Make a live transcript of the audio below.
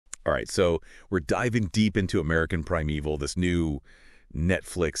All right, so we're diving deep into American Primeval, this new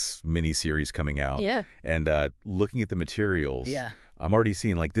Netflix miniseries coming out. Yeah. And looking at the materials, Yeah. I'm already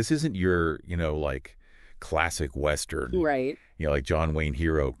seeing, like, this isn't your, like, classic Western, Right. like John Wayne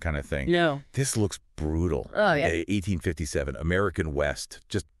hero kind of thing. No. This looks brutal. Oh, yeah. 1857, American West,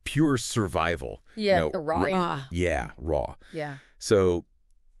 just pure survival. Yeah. Raw. Yeah, raw. Yeah. So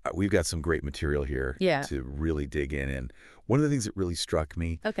we've got some great material here Yeah. to really dig in. And one of the things that really struck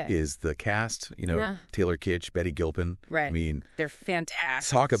me is the cast, Taylor Kitsch, Betty Gilpin. Right. I mean, they're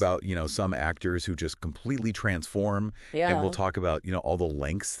fantastic. talk about, some actors who just completely transform. Yeah. And we'll talk about, all the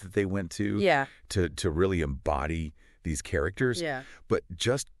lengths that they went to to really embody these characters. Yeah. But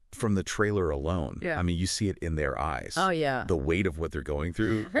just from the trailer alone, I mean, you see it in their eyes. Oh, yeah. The weight of what they're going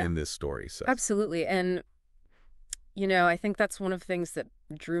through in this story. So. Absolutely. And, I think that's one of the things that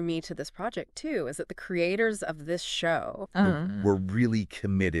drew me to this project, too, is that the creators of this show were really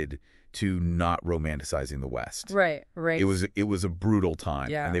committed to not romanticizing the West. Right. It was a brutal time,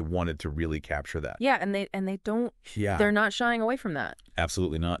 Yeah. and they wanted to really capture that. Yeah, and they don't. Yeah. They're not shying away from that.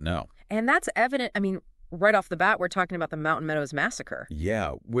 Absolutely not, no. And that's evident. I mean, right off the bat, we're talking about the Mountain Meadows Massacre.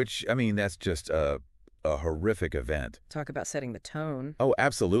 Yeah, which, I mean, that's just a horrific event. Talk about setting the tone. Oh,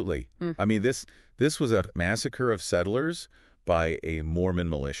 absolutely. I mean, this was a massacre of settlers by a Mormon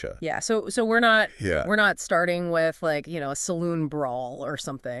militia. Yeah, so we're not starting with like, a saloon brawl or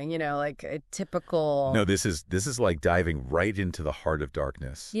something, like a typical. No, this is like diving right into the heart of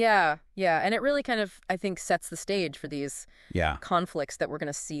darkness. Yeah, and it really kind of, I think, sets the stage for these conflicts that we're going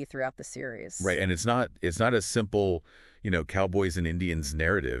to see throughout the series. Right, and it's not a simple, cowboys and Indians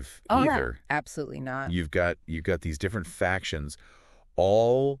narrative either. No, absolutely not. You've got these different factions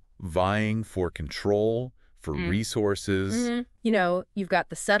all vying for control, for resources. Mm-hmm. You've got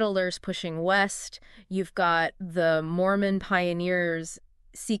the settlers pushing west. You've got the Mormon pioneers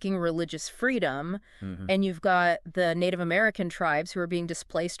seeking religious freedom. And you've got the Native American tribes who are being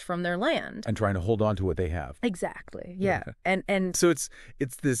displaced from their land. And trying to hold on to what they have. Exactly. Yeah. And so it's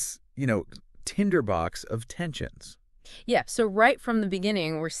this, tinderbox of tensions. Yeah, so right from the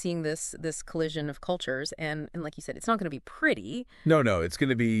beginning, we're seeing this collision of cultures, and like you said, it's not going to be pretty. No, it's going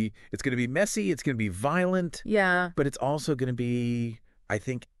to be messy, it's going to be violent. Yeah. But it's also going to be, I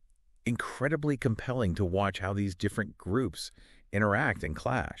think, incredibly compelling to watch how these different groups interact and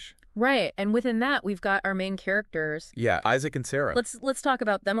clash. Right, and within that, we've got our main characters. Yeah, Isaac and Sarah. Let's talk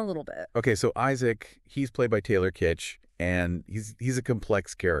about them a little bit. Okay, so Isaac, he's played by Taylor Kitsch, and he's a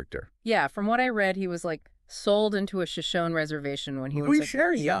complex character. Yeah, from what I read, he was like sold into a Shoshone reservation when he was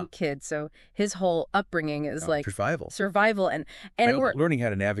a young kid. So his whole upbringing is like survival and we're learning how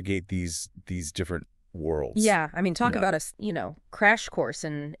to navigate these different worlds. Yeah, I mean, talk about a crash course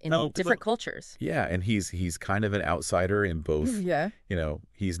in different cultures. Yeah, and he's kind of an outsider in both. Yeah,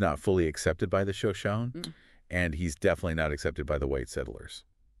 he's not fully accepted by the Shoshone, and he's definitely not accepted by the white settlers.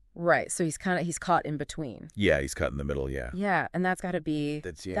 Right, so he's caught in between. Yeah, he's caught in the middle. Yeah, and that's got to be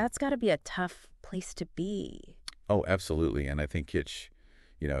a tough place to be. Oh, absolutely, and I think Kitsch,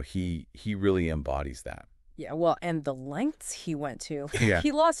 he really embodies that. Yeah, well, and the lengths he went to. Yeah.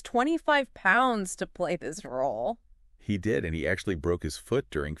 He lost 25 pounds to play this role. He did, and he actually broke his foot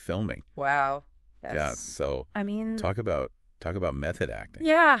during filming. Wow. Yeah, so I mean, talk about method acting.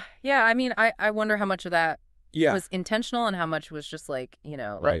 Yeah. I mean, I wonder how much of that was intentional and how much was just like,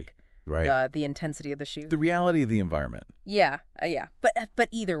 right. The intensity of the shoot. The reality of the environment. Yeah. But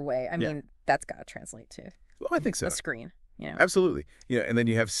either way, I mean, that's got to translate to I think so. a screen. Absolutely. And then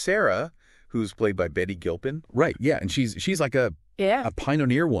you have Sarah, who's played by Betty Gilpin. Right. Yeah, and she's like a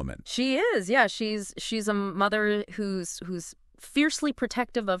pioneer woman. She is. Yeah, she's a mother who's fiercely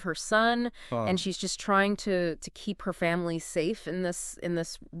protective of her son, and she's just trying to keep her family safe in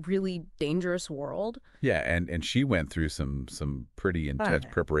this really dangerous world. Yeah, and she went through some pretty intense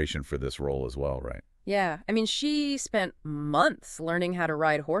preparation for this role as well, right? Yeah, I mean, she spent months learning how to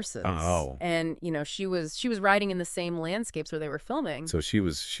ride horses. Oh, and she was riding in the same landscapes where they were filming. So she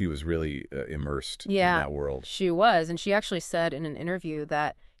was really immersed in that world. She was, and she actually said in an interview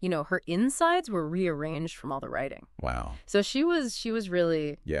that her insides were rearranged from all the riding. Wow. So she was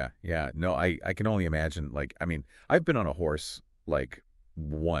really. Yeah. No, I can only imagine. Like, I mean, I've been on a horse like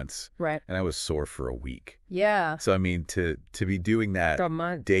once, right, and I was sore for a week. Yeah. So I mean, to be doing that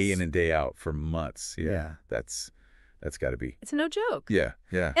day in and day out for months, that's got to be. It's no joke. Yeah.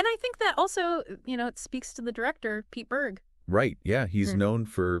 And I think that also, it speaks to the director, Pete Berg. Right. Yeah. He's known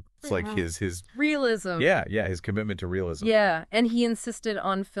for like his realism. Yeah. His commitment to realism. Yeah, and he insisted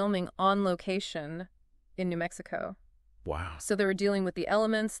on filming on location in New Mexico. Wow. So they were dealing with the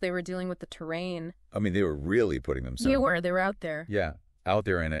elements. They were dealing with the terrain. I mean, they were really putting themselves. They were out there. Yeah. out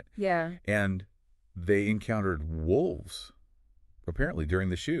there in it. Yeah. And they encountered wolves, apparently, during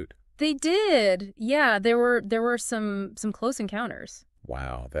the shoot. They did. Yeah, there were some close encounters.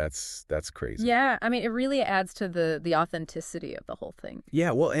 Wow, that's crazy. Yeah, I mean, it really adds to the authenticity of the whole thing.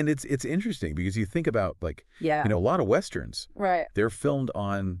 Yeah, well, and it's interesting because you think about, like, Yeah. a lot of Westerns, Right. they're filmed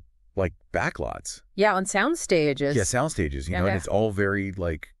on, like, backlots. Yeah, on sound stages. Yeah, sound stages, and it's all very,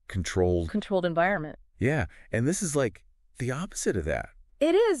 like, controlled environment. Yeah, and this is, like, the opposite of that.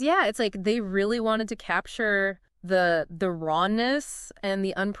 It is, yeah. It's like they really wanted to capture the rawness and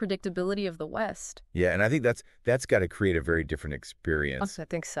the unpredictability of the West. Yeah, and I think that's got to create a very different experience I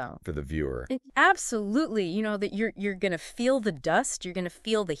think so. for the viewer. Absolutely. That you're going to feel the dust, you're going to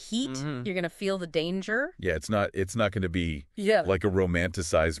feel the heat, you're going to feel the danger. Yeah, it's not going to be Yeah. like a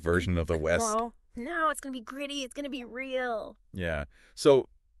romanticized version of the West. No, it's going to be gritty, it's going to be real. Yeah. So,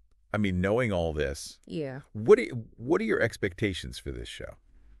 I mean, knowing all this, Yeah. what are your expectations for this show?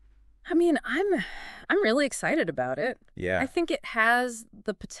 I mean, I'm really excited about it. Yeah. I think it has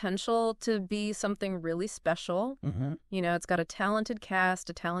the potential to be something really special. Mm-hmm. It's got a talented cast,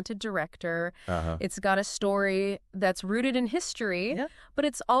 a talented director. Uh-huh. It's got a story that's rooted in history, Yeah. but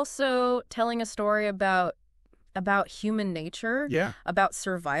it's also telling a story about human nature, Yeah. about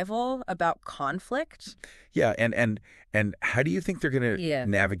survival, about conflict. Yeah, and how do you think they're going to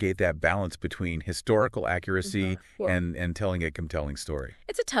navigate that balance between historical accuracy and telling a compelling story?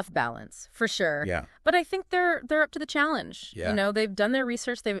 It's a tough balance, for sure. Yeah. But I think they're up to the challenge. Yeah. They've done their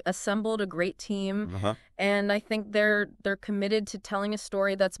research, they've assembled a great team, and I think they're committed to telling a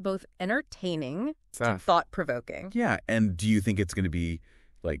story that's both entertaining and thought-provoking. Yeah, and do you think it's going to be,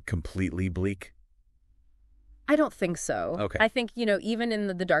 like, completely bleak? I don't think so. Okay. I think, even in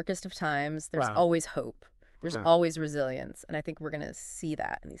the darkest of times, there's always hope. There's always resilience. And I think we're going to see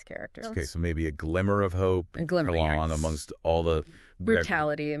that in these characters. Okay, so maybe a glimmer of hope along amongst all the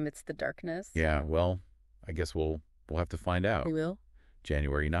brutality amidst the darkness. Yeah, well, I guess we'll have to find out. We will.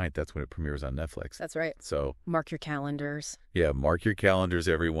 January 9th, that's when it premieres on Netflix. That's right. So mark your calendars. Yeah, mark your calendars,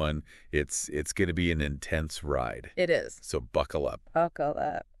 everyone. It's going to be an intense ride. It is. So buckle up. Buckle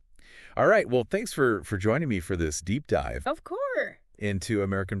up. All right. Well, thanks for joining me for this deep dive. Of course. Into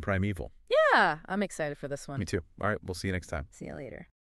American Primeval. Yeah, I'm excited for this one. Me too. All right. We'll see you next time. See you later.